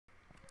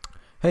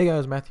Hey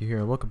guys, Matthew here,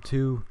 and welcome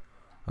to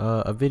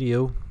a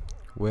video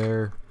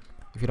where,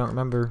 if you don't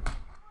remember,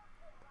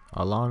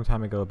 a long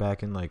time ago,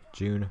 back in like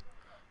June,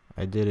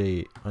 I did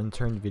a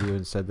Unturned video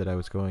and said that I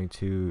was going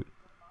to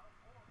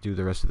do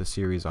the rest of the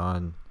series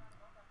on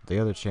the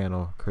other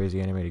channel, Crazy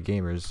Animated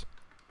Gamers.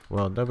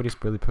 Well, nobody's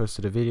really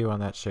posted a video on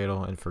that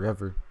channel in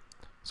forever,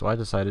 so I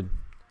decided,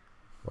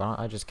 why don't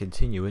I just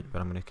continue it? But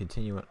I'm going to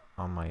continue it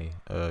on my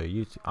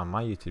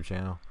YouTube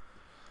channel.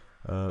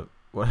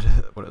 One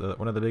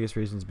of the biggest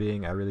reasons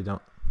being I only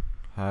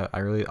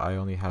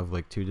have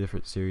like 2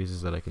 different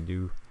series that I can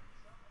do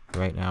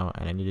right now,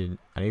 and I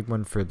need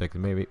one for like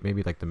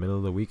maybe like the middle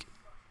of the week.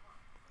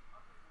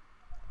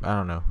 I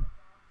don't know.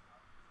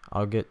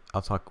 We'll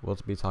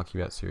be talking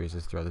about series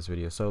throughout this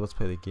video. So let's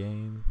play the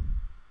game,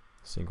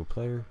 single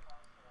player,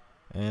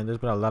 and there's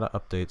been a lot of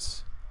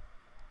updates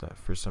that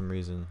for some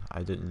reason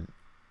I didn't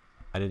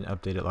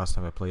update it last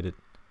time I played it.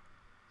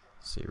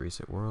 Let's see,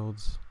 reset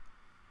worlds.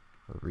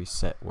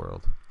 Reset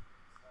world.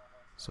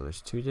 So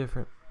there's 2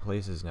 different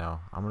places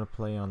now. I'm gonna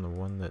play on the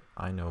one that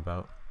I know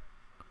about,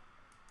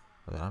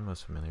 or that I'm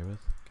most familiar with.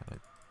 I'll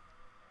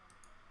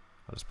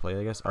just play,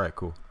 I guess. Alright,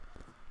 cool.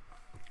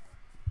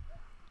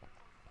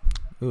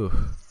 Ooh.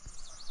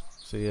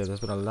 So yeah, there's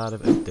been a lot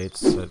of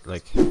updates that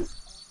like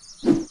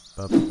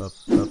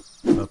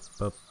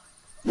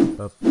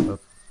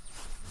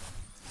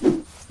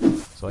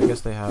So I guess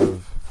they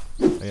have,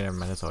 oh yeah, never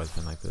mind, it's always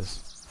been like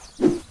this.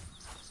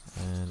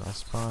 And I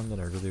spawned in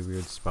a really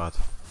weird spot.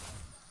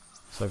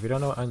 So if you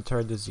don't know what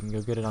Unturned is, you can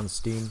go get it on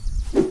Steam.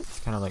 It's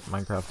kind of like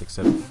Minecraft,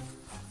 except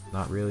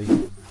not really.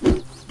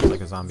 It's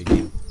like a zombie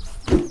game.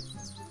 I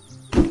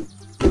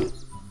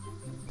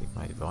think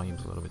my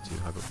volume's a little bit too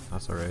high, but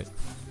that's alright.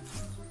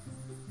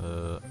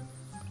 Yeah,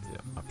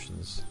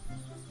 options.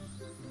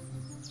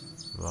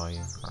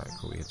 Volume. Alright,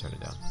 cool, we can turn it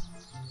down.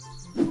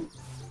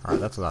 Alright,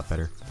 that's a lot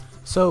better.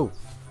 So,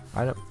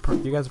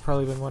 you guys have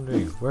probably been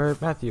wondering, where are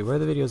the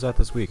videos at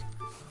this week?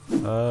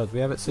 We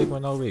haven't seen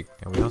one all week,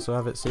 and we also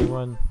haven't seen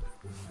the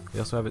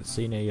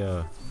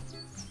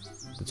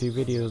 2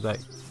 videos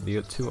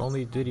the 2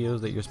 only videos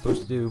that you're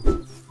supposed to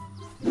do.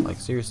 Like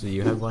seriously,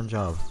 you had one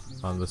job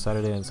on the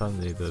Saturday and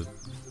Sunday.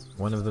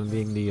 One of them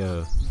being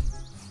the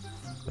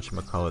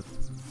whatchamacallit,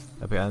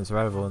 Epic Island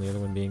Survival, and the other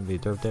one being the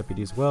Derp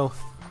Deputies. Well,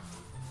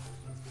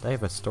 they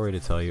have a story to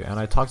tell you, and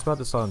I talked about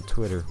this on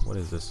Twitter. What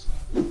is this?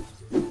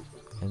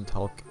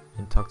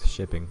 Intucked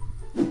shipping.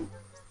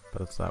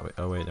 But it's that way.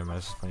 Oh wait, never mind.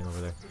 It's just playing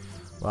over there.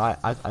 Well,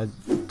 I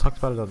talked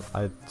about it.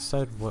 I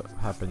said what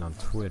happened on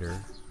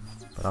Twitter,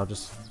 but I'll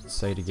just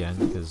say it again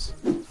because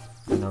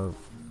I know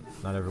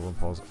not everyone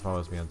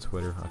follows me on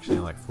Twitter. Actually,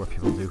 only like 4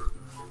 people do.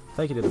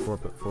 Thank you to the 4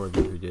 of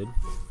you who did.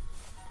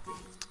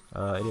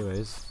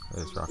 Anyways,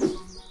 there's rocks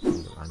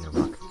on your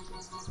rock.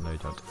 No, you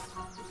don't.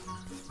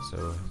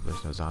 So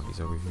there's no zombies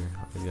over here.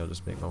 Maybe I'll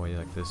just make my way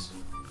like this.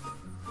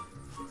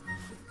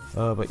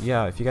 But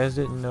yeah, if you guys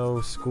didn't know,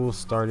 school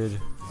started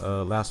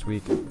last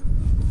week,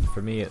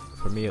 for me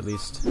at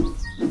least.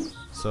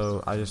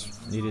 So I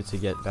just needed to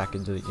get back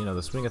into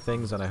the swing of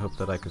things, and I hope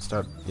that I could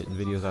start getting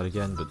videos out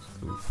again. But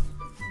oof,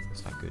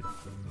 that's not good.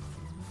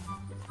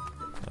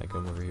 Can I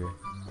come over here?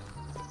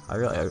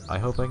 I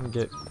hope I can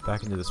get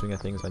back into the swing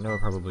of things. I know I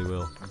probably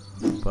will,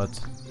 but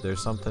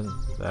there's something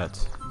that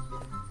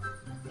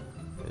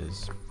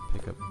is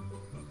pick up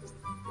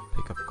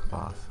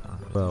cloth.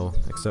 Well,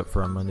 except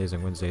for on Mondays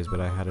and Wednesdays,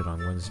 but I had it on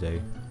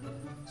Wednesday,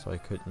 so I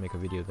couldn't make a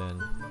video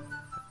then.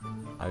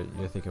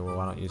 You're thinking, well,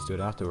 why don't you just do it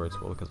afterwards?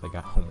 Well, because I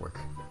got homework.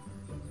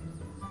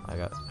 I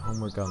got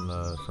homework from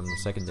the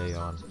 2nd day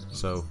on.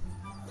 So,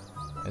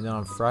 and then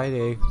on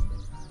Friday,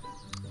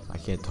 I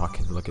can't talk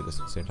and look at this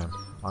at the same time.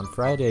 On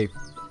Friday,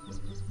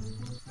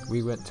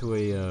 we went to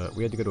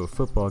we had to go to a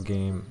football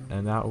game,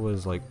 and that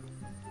was like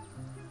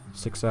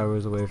 6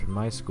 hours away from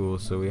my school,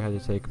 so we had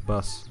to take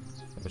a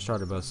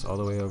charter bus all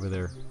the way over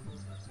there,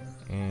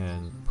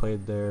 and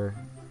played there,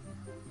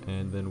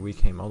 and then we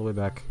came all the way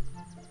back,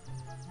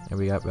 and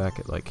we got back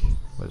at like,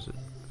 what is it,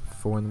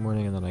 4 in the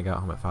morning, and then I got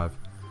home at 5.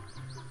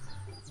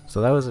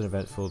 So that was an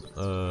eventful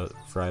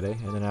Friday,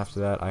 and then after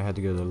that I had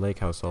to go to the lake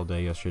house all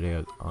day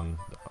yesterday. I'm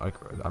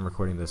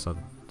recording this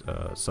on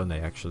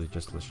Sunday, actually,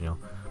 just to let you know.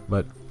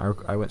 But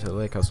I went to the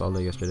lake house all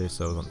day yesterday,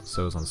 so it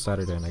was on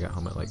Saturday, and I got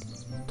home at like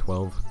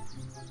 12.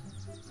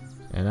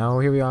 And now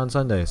here we are on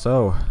Sunday,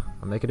 so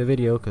I'm making a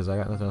video because I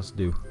got nothing else to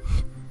do.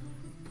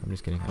 I'm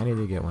just kidding. I need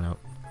to get one out.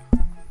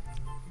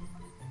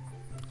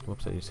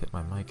 Whoops, I just hit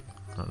my mic.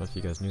 I don't know if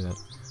you guys knew that.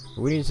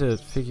 But we need to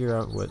figure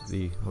out what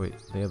wait,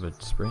 they have a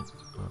sprint?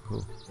 Oh,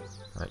 cool.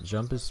 Alright,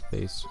 jump is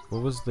space.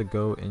 What was the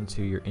go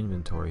into your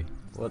inventory?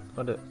 Like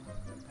an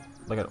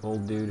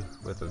old dude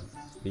with a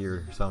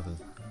beard or something.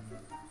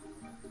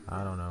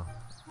 I don't know.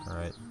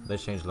 Alright, they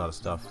changed a lot of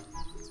stuff.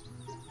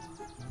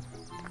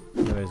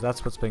 Anyways,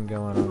 that's what's been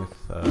going on with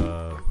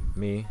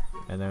me.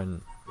 And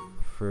then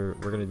we're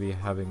gonna be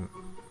having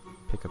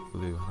pick up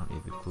glue. I don't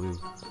need the glue.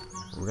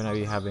 We're gonna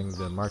be having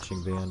the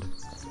marching band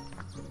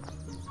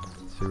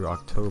through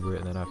October,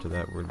 and then after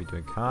that we're gonna be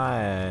doing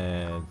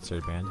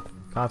concert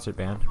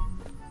band.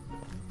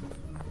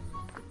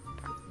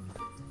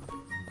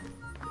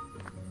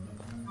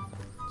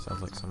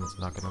 Sounds like someone's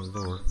knocking on the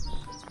door.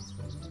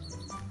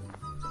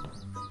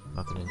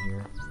 Nothing in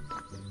here.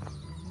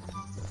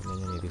 Nothing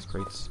in any of these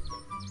crates.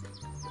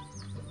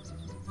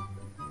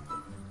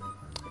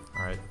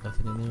 Alright,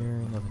 nothing in here,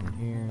 nothing in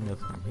here,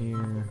 nothing in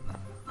here.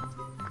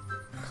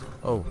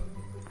 Oh!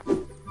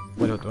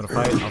 Wait, wanna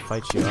fight? I'll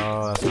fight you.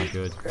 Oh, that's not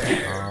good.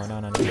 Oh, no,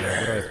 no, no, no.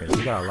 Get away from me.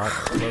 You got a lot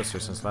closer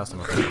since last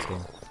time I played this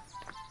game.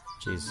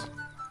 Jeez.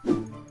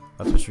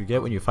 That's what you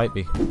get when you fight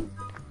me.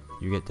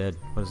 You get dead.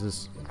 What is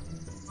this?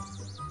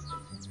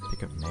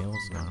 Pick up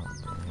nails? No, I don't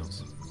want the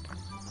nails.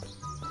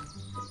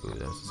 Ooh,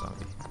 there's a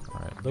zombie.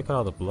 Alright, look at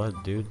all the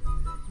blood, dude.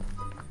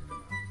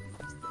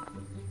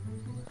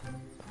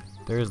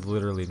 There is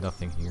literally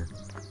nothing here.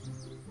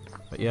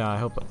 But yeah, I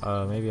hope,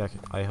 maybe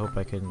I hope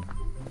I can...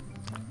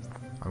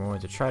 I'm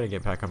going to try to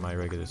get back on my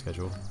regular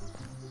schedule.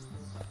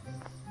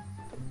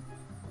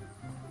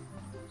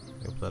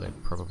 I hope that I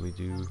probably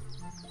do.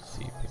 Let's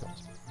see, pick up.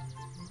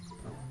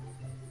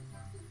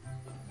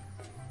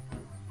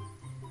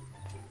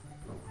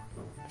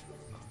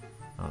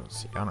 I don't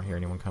see. I don't hear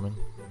anyone coming.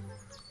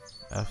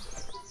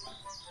 F.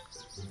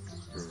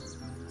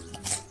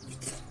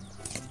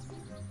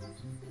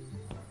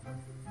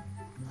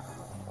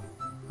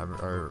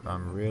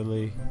 I'm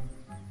really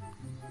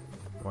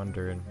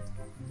wondering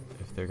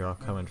if they're all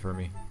coming for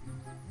me.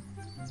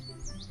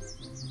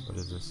 What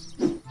is this?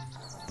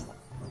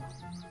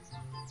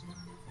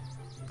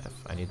 F.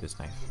 I need this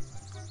knife.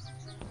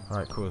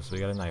 Alright, cool. So we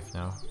got a knife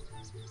now.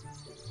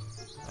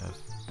 F.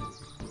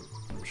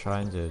 I'm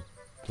trying to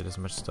get as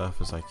much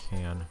stuff as I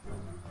can.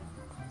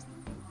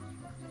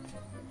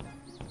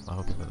 I'm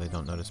hoping that they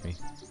don't notice me.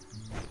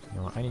 You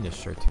know what? I need a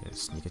shirt to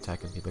sneak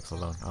attack if he looks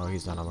alone. Oh,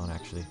 he's not alone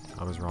actually.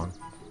 I was wrong.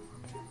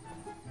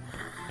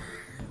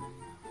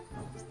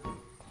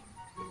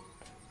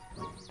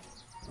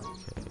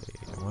 Okay,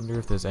 I wonder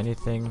if there's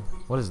anything.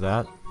 What is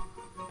that?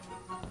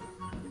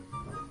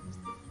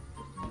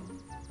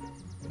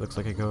 Looks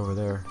like I go over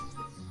there.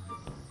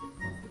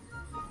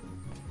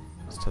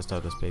 Let's test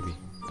out this baby.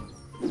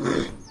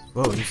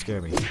 Whoa, you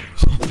scare me.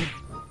 Can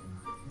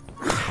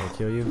I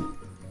kill you?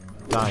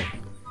 Die.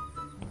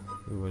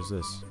 Ooh, what is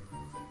this?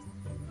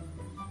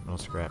 No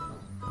scrap.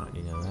 I don't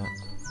need none of that.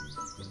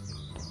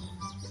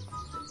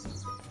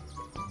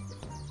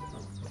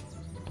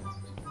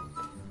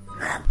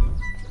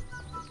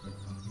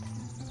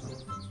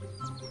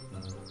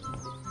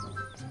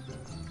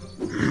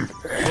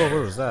 Whoa,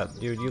 what was that?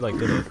 Dude, you like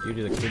did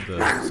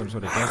some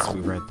sort of dance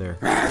move right there.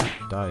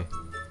 Die.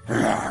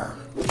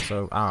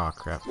 So, ah,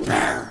 crap.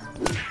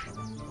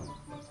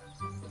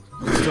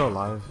 You still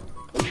alive?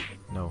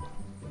 No.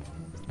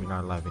 You're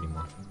not alive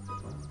anymore.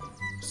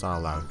 It's not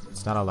allowed.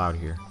 It's not allowed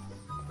here.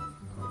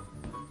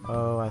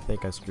 Oh, I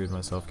think I screwed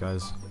myself,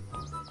 guys.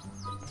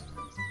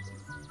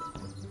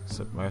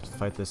 So I have to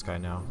fight this guy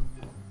now.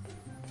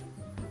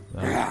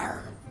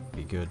 That'll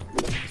be good.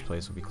 This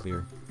place will be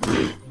clear.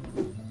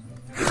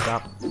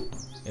 Stop!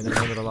 In the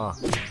name of the law.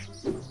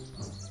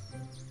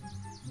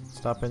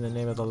 Stop in the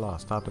name of the law.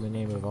 Stop in the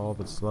name of all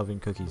that's loving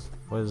cookies.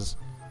 What is...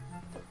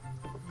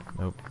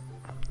 Nope.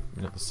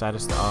 You know, the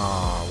saddest...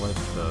 Oh, what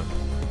the...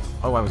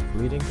 Oh, I was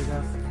bleeding to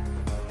death?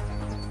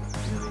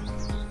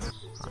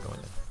 I'll go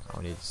in there.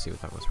 I need to see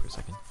what that was for a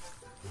second.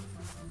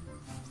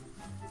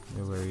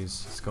 No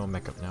worries. Let's go and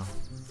mech up now.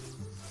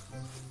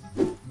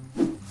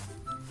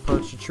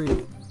 Punch a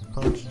tree.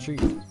 Punch a tree.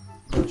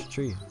 Punch a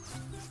tree.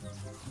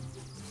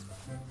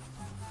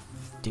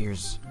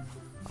 Deers.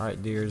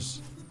 Alright,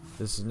 deers.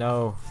 This is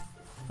no...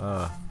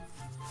 I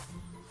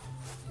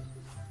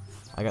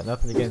got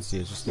nothing against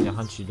you. Just need to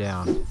hunt you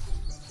down.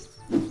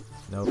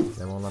 Nope,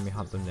 they won't let me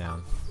hunt them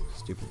down.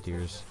 Stupid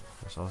deers.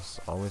 They're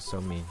always so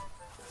mean.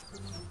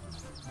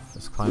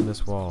 Let's climb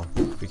this wall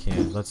if we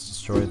can. Let's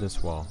destroy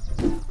this wall.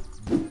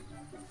 Do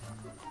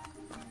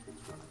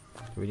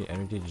we need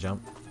energy to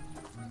jump?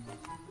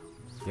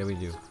 Yeah, we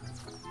do.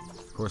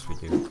 Of course we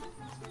do.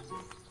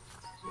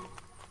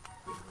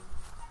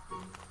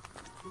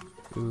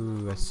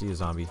 Ooh, I see a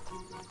zombie.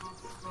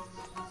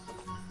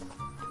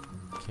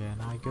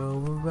 Can I go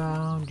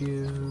around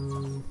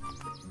you?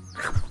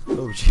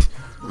 Oh, jeez.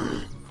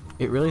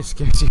 It really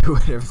scares you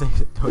whenever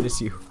they notice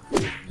you.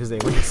 Because they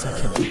wait a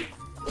second.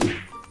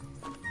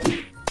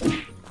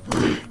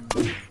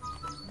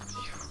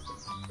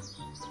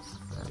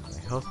 My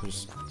health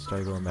just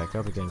started going back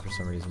up again for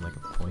some reason, like a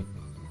point.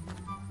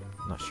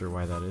 Not sure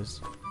why that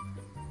is.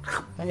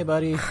 Hey,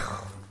 buddy!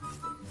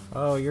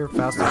 Oh, you're a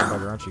fast little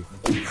bugger, aren't you?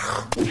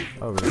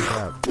 Oh,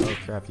 crap. Oh,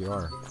 crap, you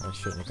are. I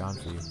shouldn't have gone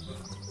for you.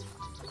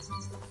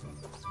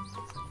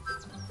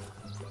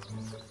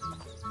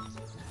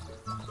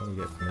 I need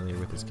to get familiar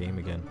with this game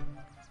again.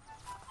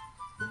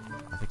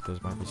 I think there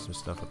might be some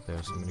stuff up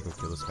there, so I'm gonna go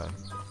kill this guy.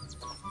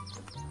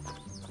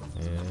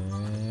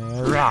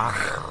 And...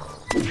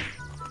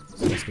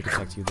 So I sneak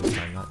attack you this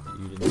time, not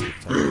you didn't sneak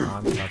attack me. Oh,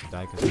 I'm about to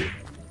die because of...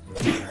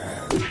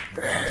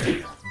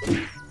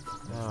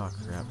 Oh,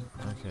 crap.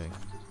 Okay.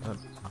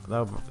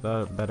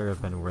 That better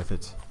have been worth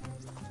it.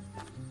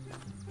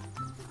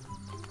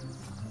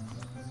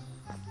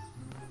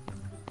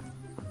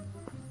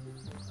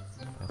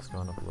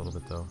 going up a little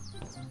bit though.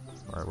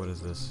 Alright, what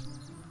is this?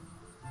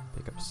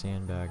 Pick up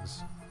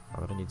sandbags.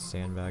 Why would I need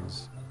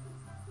sandbags?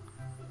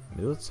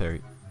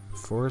 Military.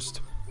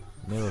 Forced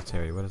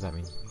military. What does that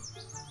mean?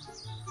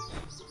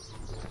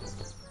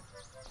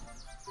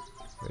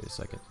 Wait a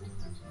second.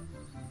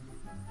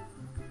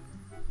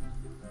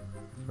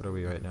 What are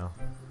we right now?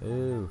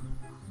 Ew.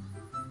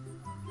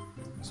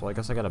 So I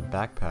guess I got a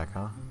backpack,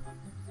 huh?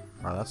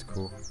 Wow, that's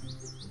cool.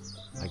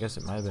 I guess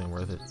it might have been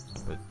worth it,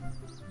 but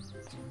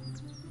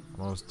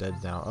I'm almost dead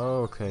now.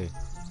 Oh, okay.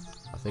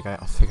 I think I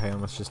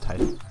almost just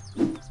died.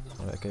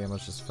 Okay, I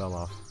almost just fell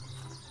off.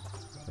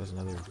 There's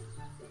another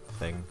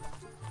thing.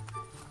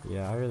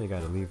 Yeah, I really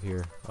gotta leave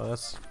here. Oh,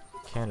 that's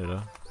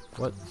Canada.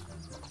 What?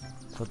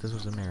 I thought this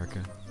was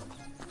America.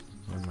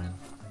 Never mind.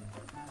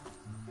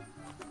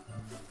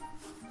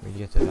 We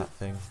get to that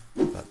thing.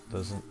 That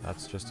doesn't.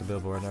 That's just a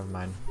billboard. Never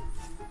mind.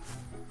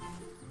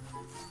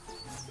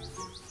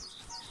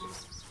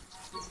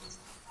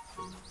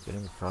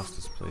 Getting across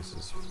this place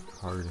is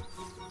hard.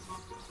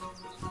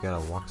 You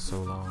gotta walk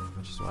so long,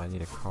 which is why I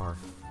need a car.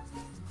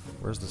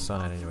 Where's the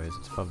sun at anyways?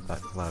 It's above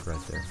that cloud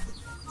right there.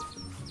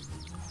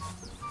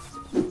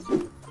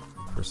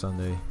 For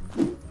Sunday.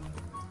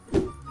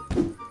 It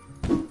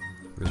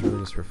was really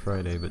just for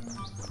Friday, but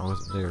I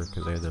wasn't there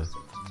because I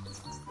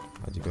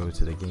had to go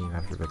to the game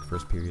after like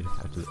first period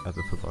at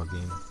the football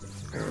game.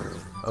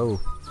 Oh,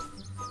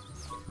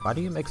 why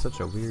do you make such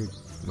a weird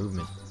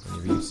movement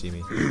whenever you see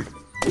me?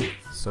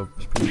 It's so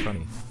pretty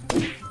funny.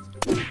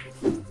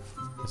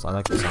 Yes, I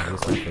like the zombie.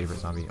 It's my favorite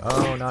zombie.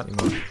 Oh, not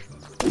anymore.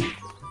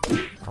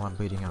 Oh, I'm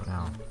bleeding out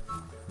now.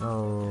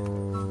 No.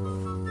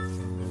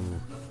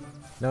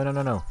 No, no,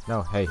 no, no.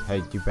 No, hey,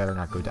 hey, you better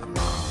not go down.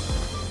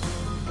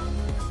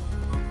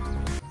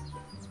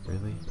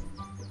 Really?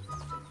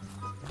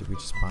 Did we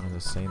just spawn in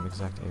the same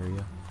exact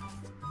area?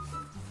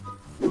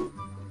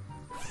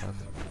 F.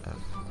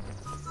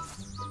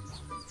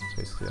 That's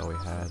basically all we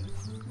had.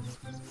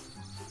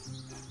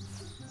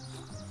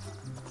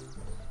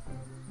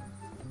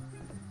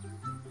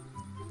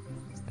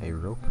 A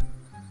rope?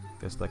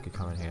 Guess that could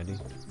come in handy.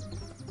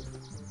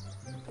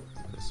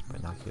 This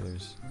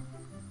binoculars.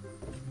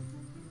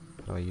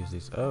 How do I use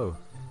these? Oh!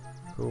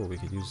 Cool, we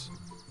could use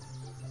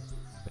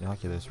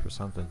binoculars for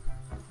something.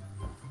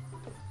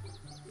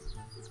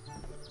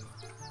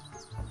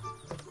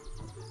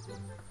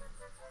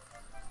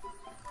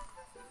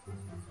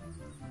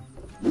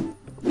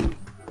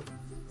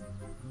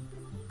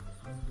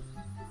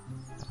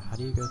 How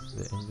do you go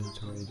through the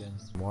inventory again?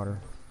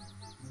 Water.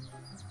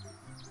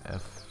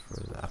 F for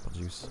the apple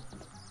juice.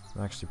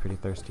 I'm actually pretty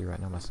thirsty right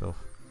now myself.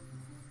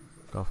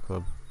 Golf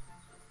club.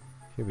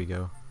 Here we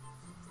go.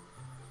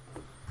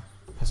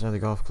 That's another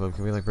golf club.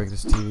 Can we like break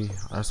this TV?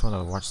 I just want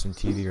to watch some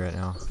TV right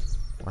now.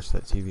 Watch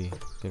that TV.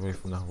 Get away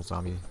from the whole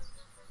zombie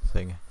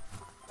thing.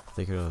 I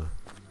think it'll...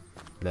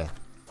 bleh.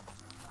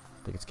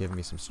 I think it's giving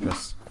me some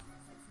stress.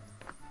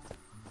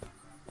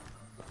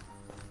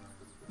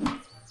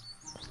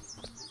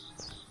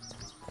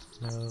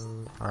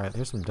 No. Alright,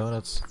 here's some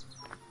donuts.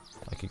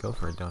 I could go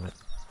for a donut.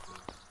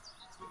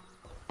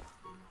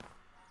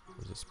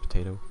 What is this?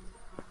 Potato?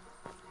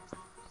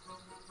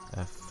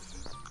 F.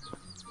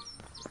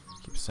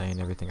 Keep saying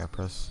everything I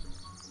press.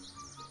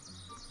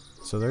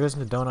 So there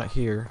isn't a donut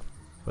here,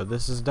 but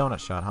this is a donut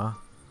shot, huh?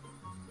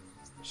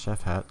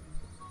 Chef hat.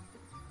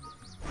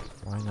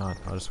 Why not?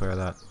 I'll just wear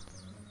that.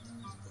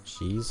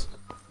 Cheese?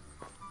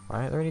 Why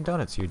aren't there any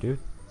donuts here, dude?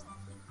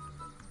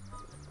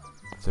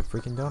 It's a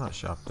freaking donut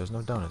shop. There's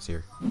no donuts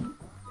here.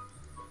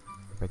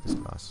 Break this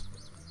glass.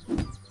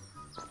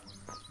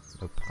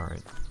 Nope.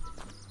 Alright.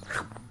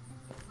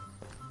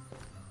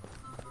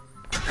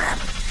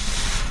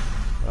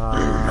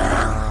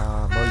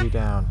 Mow you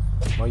down.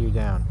 Mow you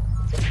down.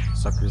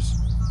 Suckers.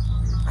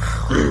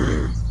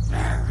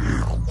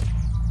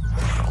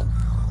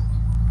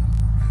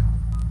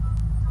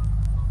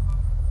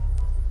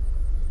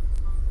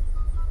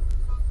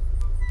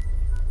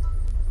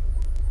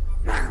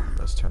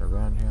 Let's turn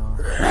around here.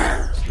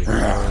 So we can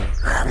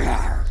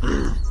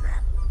go.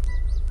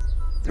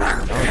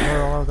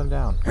 Mow all of them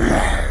down.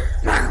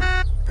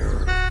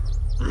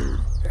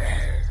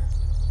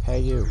 Hey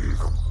you.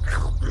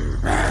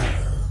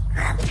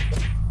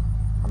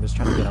 I'm just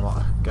trying to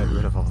get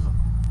rid of all of them.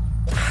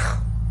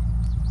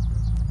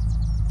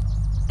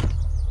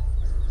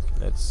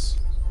 Let's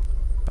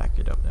back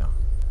it up now.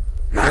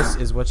 This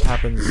is what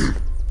happens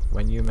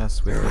when you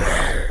mess with it.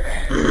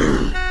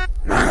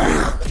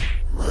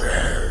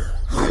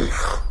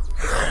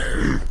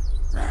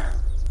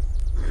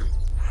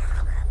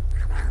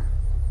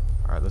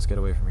 Alright, let's get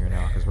away from here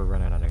now because we're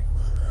running out of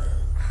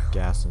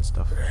gas and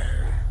stuff.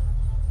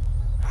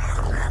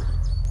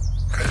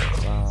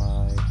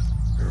 Bye.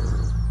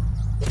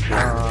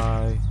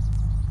 Bye.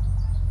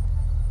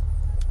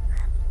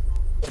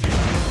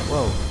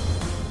 Whoa.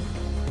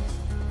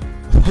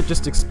 It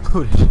just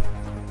exploded.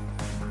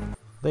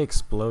 They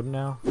explode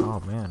now? Oh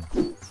man.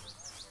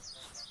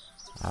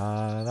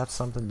 That's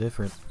something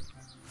different.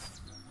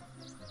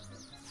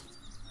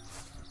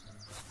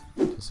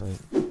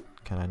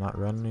 Can I not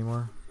run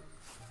anymore?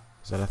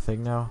 that a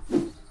thing now?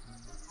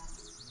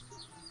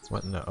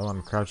 What? No. Oh,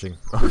 I'm crouching.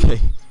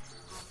 Okay.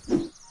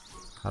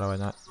 How do I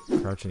not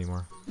crouch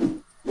anymore?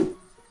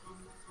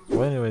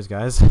 Well, anyways,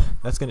 guys,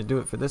 that's gonna do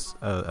it for this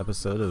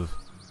episode of.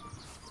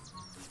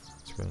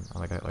 I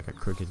like a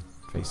crooked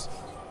face.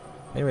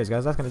 Anyways,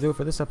 guys, that's gonna do it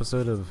for this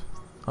episode of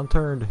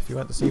Unturned. If you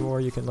want to see more,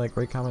 you can like,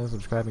 rate, comment, and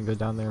subscribe, and go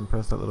down there and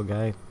press that little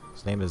guy.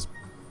 His name is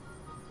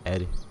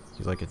Ed.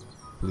 He's like a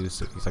blue.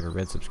 He's like a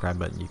red subscribe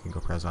button. You can go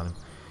press on him.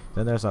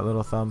 Then there's that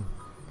little thumb.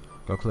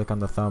 Go click on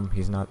the thumb.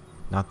 He's not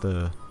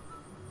the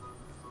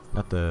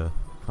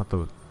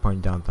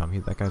pointing down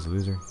thumb. That guy's a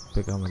loser.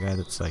 Click on the guy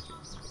that's like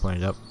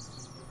pointed up.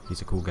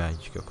 He's a cool guy. You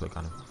should go click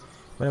on him.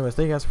 But anyways,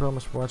 thank you guys so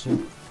much for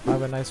watching.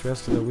 Have a nice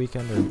rest of the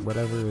weekend or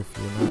whatever. If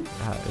you're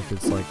not, if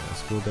it's like a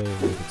school day,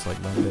 or if it's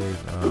like Monday,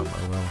 oh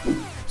well.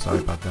 Sorry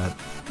about that.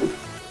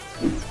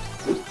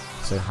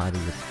 Say hi to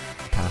your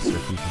past or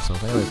future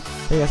self. Anyways,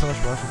 thank you guys so much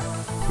for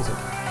watching. Peace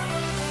out.